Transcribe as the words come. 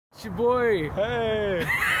It's your boy. Hey.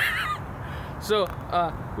 So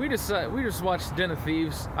we just watched Den of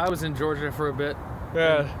Thieves. I was in Georgia for a bit.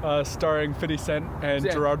 Yeah, starring 50 Cent and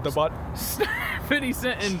Gerard the Butt. 50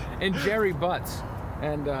 Cent and Jerry Butts,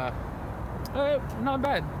 and not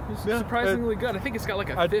bad. It's surprisingly good. I think it's got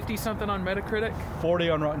like a 50 something on Metacritic.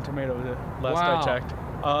 40 on Rotten Tomatoes last I checked.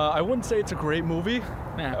 I wouldn't say it's a great movie,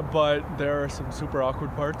 but there are some super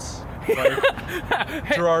awkward parts.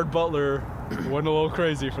 Like Gerard Butler went a little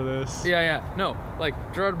crazy for this. Yeah. No,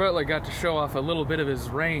 like Gerard Butler got to show off a little bit of his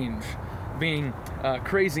range, being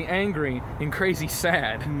crazy angry and crazy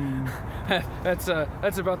sad. That's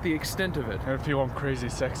about the extent of it. And if you want crazy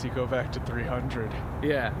sexy, go back to 300.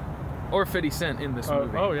 Yeah, or 50 Cent in this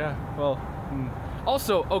movie. Oh yeah. Well.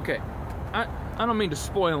 Also, okay, I don't mean to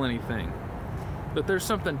spoil anything, but there's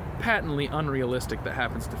something patently unrealistic that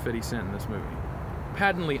happens to 50 Cent in this movie.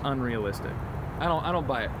 Patently unrealistic. I don't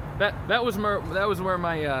buy it. That was where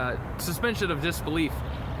my suspension of disbelief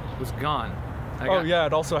was gone. Yeah,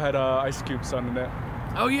 it also had Ice Cube's son in it.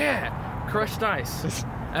 Oh yeah, crushed ice,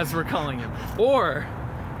 as we're calling him. Or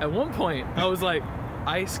at one point I was like,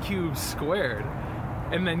 Ice Cube squared,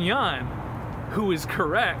 and then Jan, who is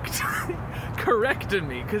correct, corrected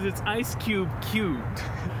me because it's Ice Cube cubed.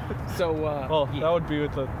 So well, that would be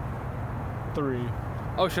with the 3.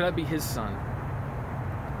 Oh, should that be his son?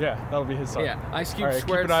 Yeah, that'll be his son. Yeah, Ice Cube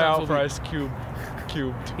squared. Keep an eye out for Ice Cube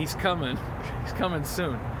cubed. He's coming. He's coming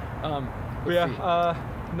soon.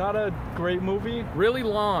 Not a great movie. Really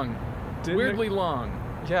long. Weirdly long.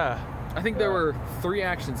 Yeah. I think there were 3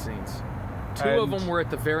 action scenes. 2 of them were at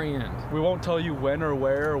the very end. We won't tell you when or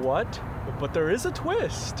where or what, but there is a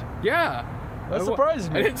twist. Yeah. That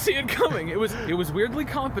surprised me. I didn't see it coming. It was weirdly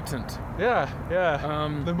competent. Yeah.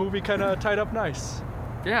 The movie kind of tied up nice.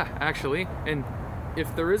 Yeah, actually. And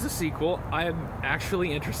if there is a sequel, I am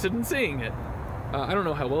actually interested in seeing it. I don't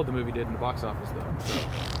know how well the movie did in the box office, though. So.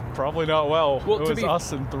 Probably not well. It was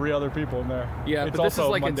us and 3 other people in there. Yeah, it's but this also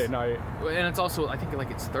is like Monday night. And it's also, I think, like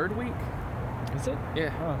its 3rd week. Is it?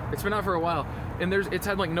 Yeah. Oh. It's been out for a while. And it's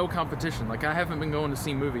had like no competition. Like I haven't been going to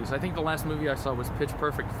see movies. I think the last movie I saw was Pitch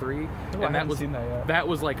Perfect 3. Oh, I haven't seen that yet. That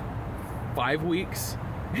was like 5 weeks.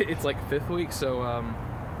 It's like 5th week, so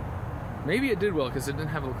maybe it did well because it didn't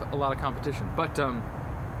have a lot of competition. But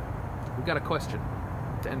we've got a question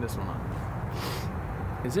to end this one on.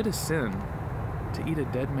 Is it a sin to eat a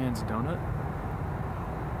dead man's donut?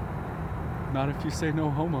 Not if you say no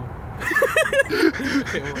homo.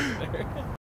 Okay, we'll end it there.